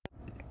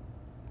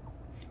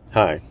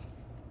Hi,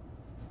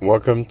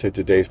 welcome to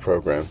today's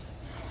program.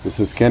 This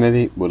is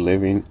Kennedy with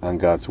Living on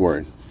God's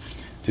Word.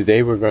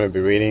 Today we're going to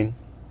be reading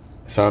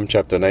Psalm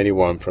chapter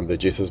 91 from the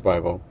Jesus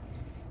Bible,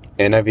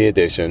 NIV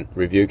edition,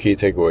 review key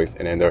takeaways,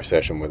 and end our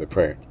session with a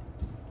prayer.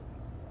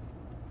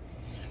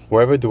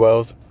 Whoever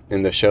dwells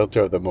in the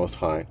shelter of the Most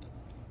High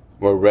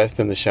will rest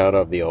in the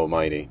shadow of the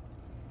Almighty.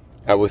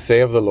 I will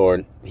say of the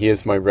Lord, He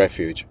is my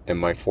refuge and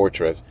my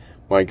fortress,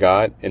 my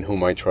God in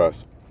whom I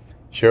trust.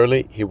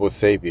 Surely He will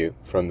save you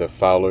from the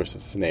fowler's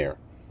snare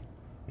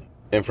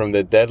and from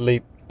the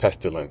deadly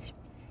pestilence.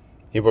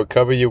 He will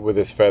cover you with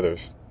His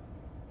feathers,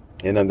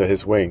 and under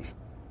His wings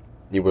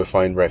you will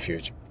find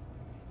refuge.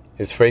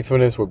 His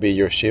faithfulness will be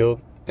your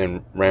shield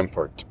and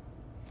rampart.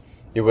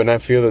 You will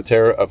not fear the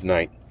terror of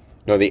night,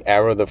 nor the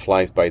arrow that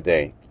flies by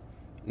day,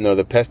 nor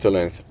the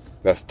pestilence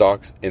that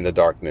stalks in the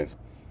darkness,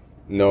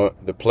 nor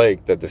the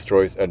plague that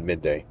destroys at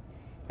midday.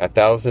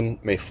 1,000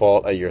 may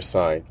fall at your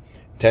side,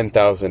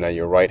 10,000 at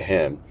your right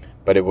hand,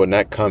 but it will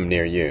not come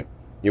near you.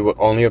 You will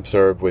only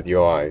observe with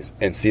your eyes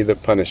and see the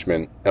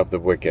punishment of the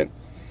wicked.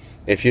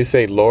 If you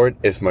say, Lord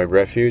is my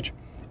refuge,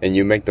 and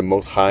you make the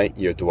Most High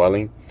your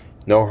dwelling,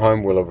 no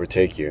harm will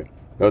overtake you,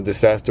 no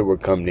disaster will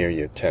come near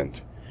your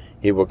tent.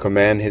 He will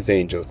command His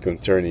angels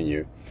concerning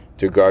you,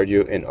 to guard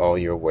you in all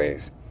your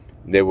ways.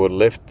 They will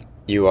lift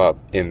you up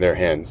in their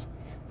hands,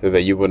 so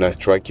that you will not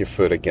strike your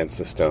foot against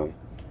a stone.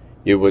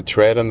 You will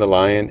tread on the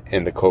lion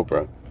and the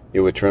cobra.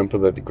 You will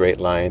trample at the great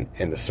lion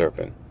and the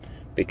serpent.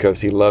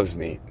 Because He loves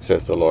me,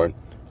 says the Lord,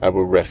 I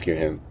will rescue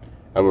him.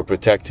 I will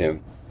protect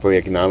him, for he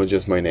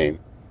acknowledges my name.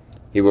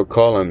 He will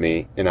call on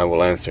me, and I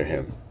will answer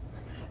him.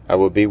 I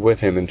will be with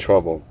him in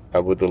trouble. I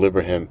will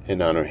deliver him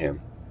and honor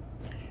him.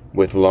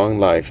 With long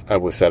life I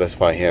will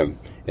satisfy him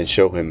and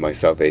show him my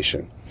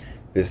salvation.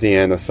 This is the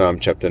end of Psalm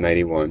chapter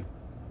 91.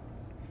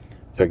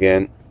 So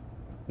again,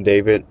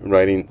 David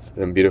writing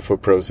some beautiful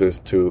praises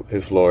to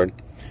his Lord,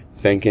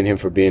 thanking Him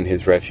for being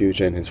his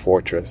refuge and his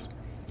fortress,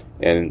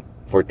 and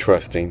for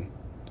trusting.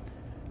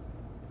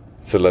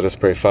 So let us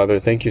pray. Father,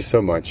 thank you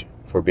so much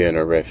for being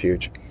our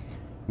refuge.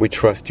 We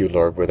trust you,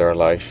 Lord, with our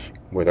life,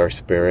 with our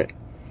spirit.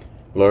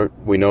 Lord,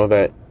 we know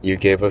that you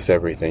gave us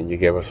everything. You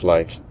gave us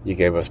life. You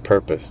gave us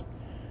purpose.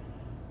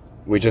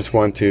 We just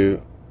want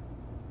to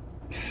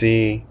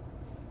see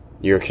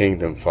your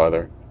kingdom,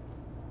 Father.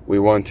 We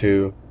want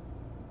to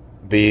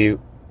be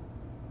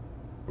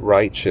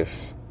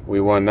righteous. We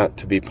want not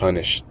to be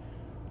punished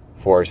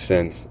for our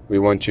sins. We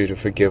want you to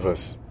forgive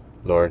us,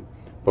 Lord,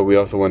 but we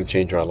also want to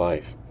change our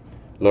life.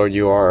 Lord,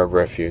 you are our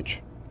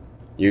refuge.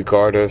 You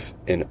guard us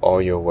in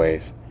all your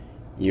ways.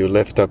 You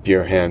lift up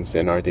your hands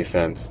in our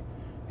defense,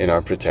 in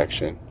our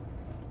protection.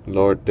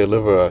 Lord,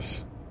 deliver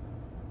us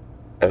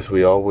as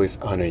we always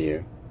honor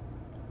you.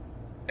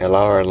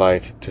 Allow our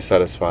life to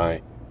satisfy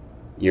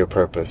your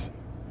purpose.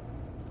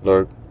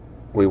 Lord,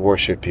 we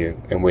worship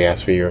you and we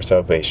ask for your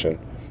salvation.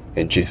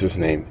 In Jesus'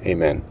 name,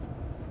 amen.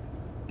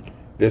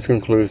 This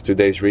concludes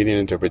today's reading and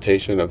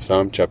interpretation of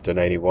Psalm chapter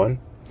 91.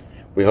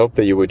 We hope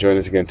that you will join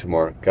us again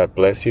tomorrow. God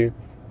bless you.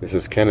 This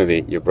is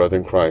Kennedy, your brother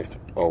in Christ,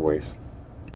 always.